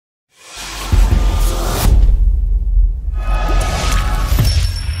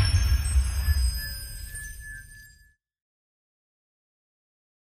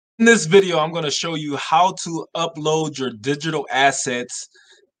In this video, I'm going to show you how to upload your digital assets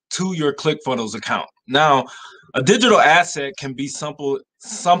to your Clickfunnels account. Now, a digital asset can be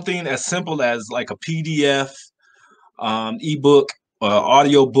something as simple as like a PDF, ebook,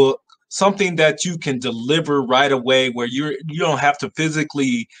 audio book, something that you can deliver right away where you don't have to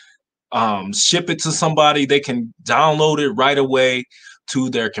physically ship it to somebody. They can download it right away to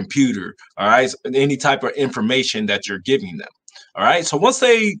their computer. All right, so any type of information that you're giving them. All right, so once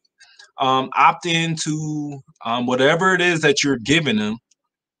they opt into whatever it is that you're giving them.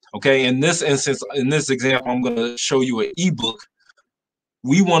 Okay, in this instance, in this example, I'm going to show you an ebook.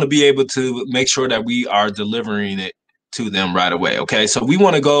 We want to be able to make sure that we are delivering it to them right away. Okay, so we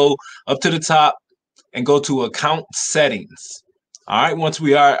want to go up to the top and go to account settings. All right, once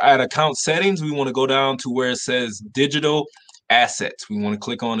we are at account settings, we want to go down to where it says digital assets. We want to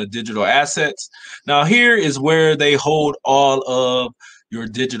click on the digital assets. Now here is where they hold all of your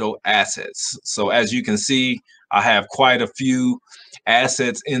digital assets. So as you can see, I have quite a few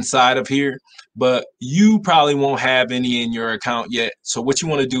assets inside of here, but you probably won't have any in your account yet. So what you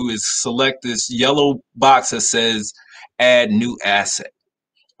want to do is select this yellow box that says add new asset.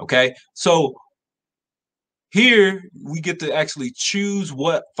 Okay, so here we get to actually choose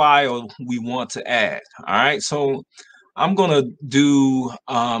what file we want to add. All right, so I'm gonna do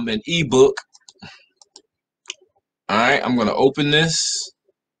an ebook. All right, I'm gonna open this.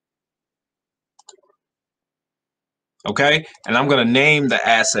 Okay, and I'm gonna name the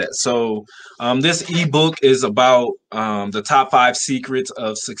asset. So this ebook is about the top 5 secrets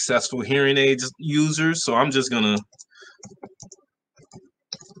of successful hearing aids users. So I'm just gonna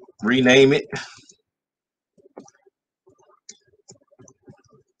rename it.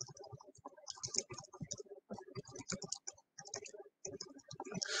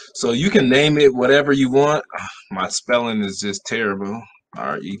 So you can name it whatever you want. My spelling is just terrible.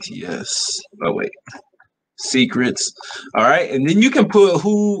 R-E-T-S. Oh wait. Secrets. All right, and then you can put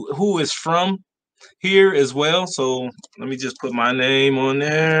who is from here as well. So let me just put my name on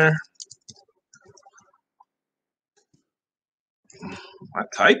there. My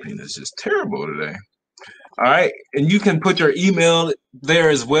typing is just terrible today. All right, and you can put your email there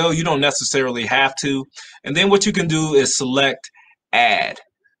as well. You don't necessarily have to. And then what you can do is select add.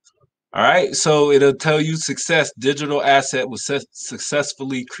 All right, so it'll tell you success digital asset was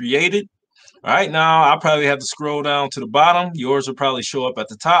successfully created. All right, now I'll probably have to scroll down to the bottom. Yours will probably show up at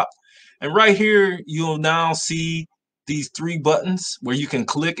the top. And right here, you'll now see these 3 buttons where you can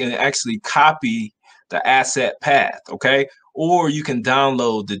click and actually copy the asset path, okay? Or you can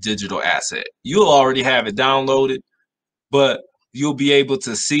download the digital asset. You'll already have it downloaded, but you'll be able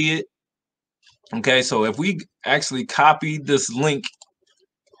to see it. Okay, so if we actually copy this link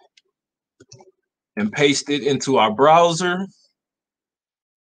and paste it into our browser,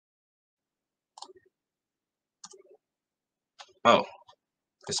 oh,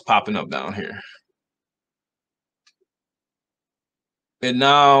 it's popping up down here. It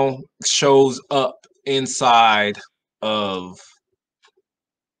now shows up inside of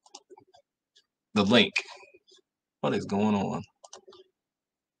the link. What is going on?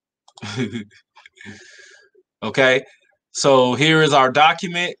 Okay, so here is our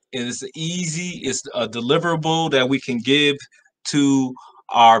document, and it's easy. It's a deliverable that we can give to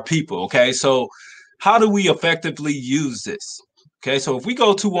our people. Okay, so how do we effectively use this? Okay, so if we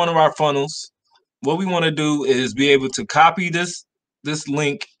go to one of our funnels, what we want to do is be able to copy this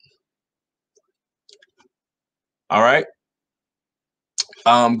link. All right,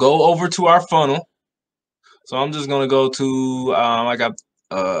 go over to our funnel. So I'm just going to go to I got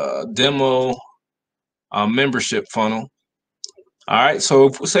demo membership funnel. All right, so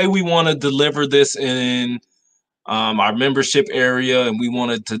if, say we want to deliver this in our membership area, and we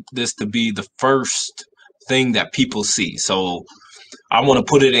wanted this to be the first thing that people see. So I want to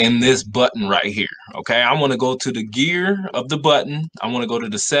put it in this button right here. Okay, I want to go to the gear of the button. I want to go to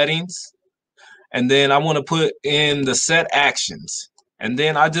the settings, and then I want to put in the set actions, and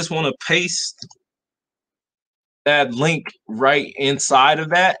then I just want to paste that link right inside of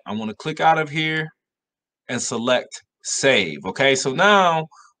that. I want to click out of here and select save. Okay, so now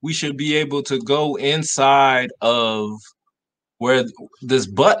we should be able to go inside of where this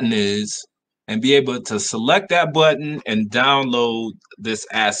button is and be able to select that button and download this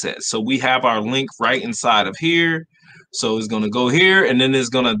asset. So we have our link right inside of here. So it's going to go here, and then it's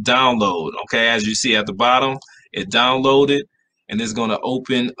going to download. Okay, as you see at the bottom, it downloaded, and it's going to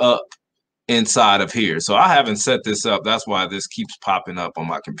open up inside of here. So I haven't set this up. That's why this keeps popping up on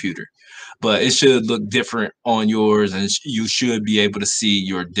my computer. But it should look different on yours, and you should be able to see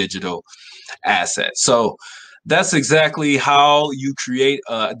your digital assets. So that's exactly how you create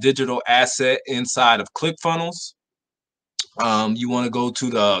a digital asset inside of ClickFunnels. You want to go to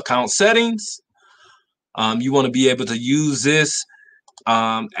the account settings. You want to be able to use this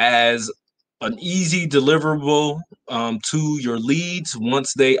as an easy deliverable to your leads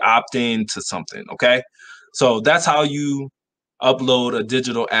once they opt in to something. Okay, so that's how you upload a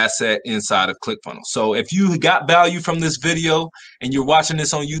digital asset inside of ClickFunnels. So if you got value from this video and you're watching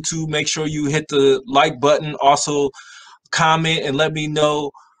this on YouTube, make sure you hit the like button. Also comment and let me know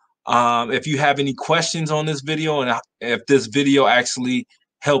if you have any questions on this video and if this video actually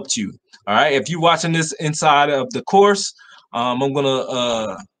helped you. All right, if you're watching this inside of the course, I'm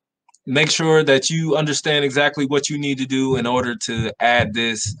gonna make sure that you understand exactly what you need to do in order to add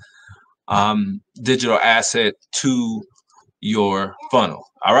this digital asset to your funnel.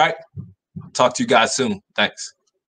 All right, talk to you guys soon. Thanks.